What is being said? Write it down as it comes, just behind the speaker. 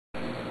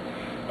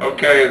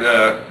Okay,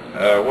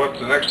 what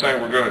the next thing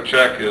we're going to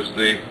check is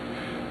the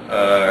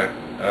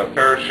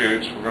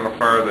parachutes. We're going to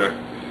fire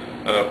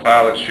the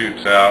pilot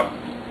chutes out.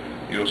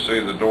 You'll see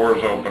the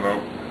doors open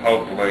up,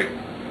 hopefully,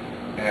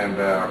 and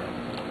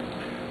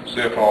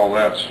see if all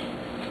that's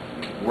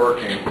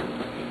working.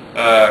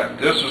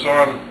 This is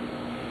on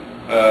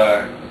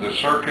the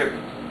circuit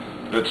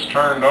that's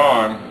turned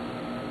on,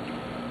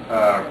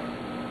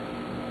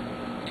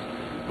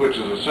 which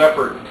is a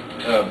separate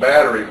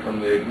battery from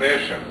the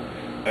ignition.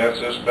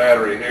 That's this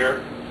battery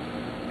here,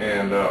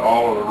 and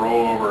all of the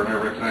rollover and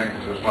everything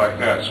just like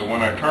that. So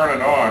when I turn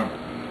it on,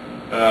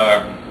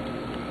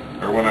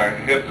 or when I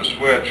hit the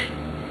switch,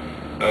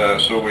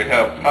 so we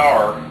have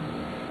power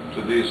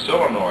to these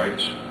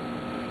solenoids,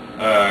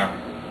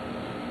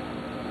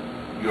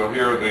 you'll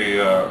hear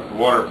the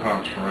water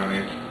pumps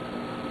running.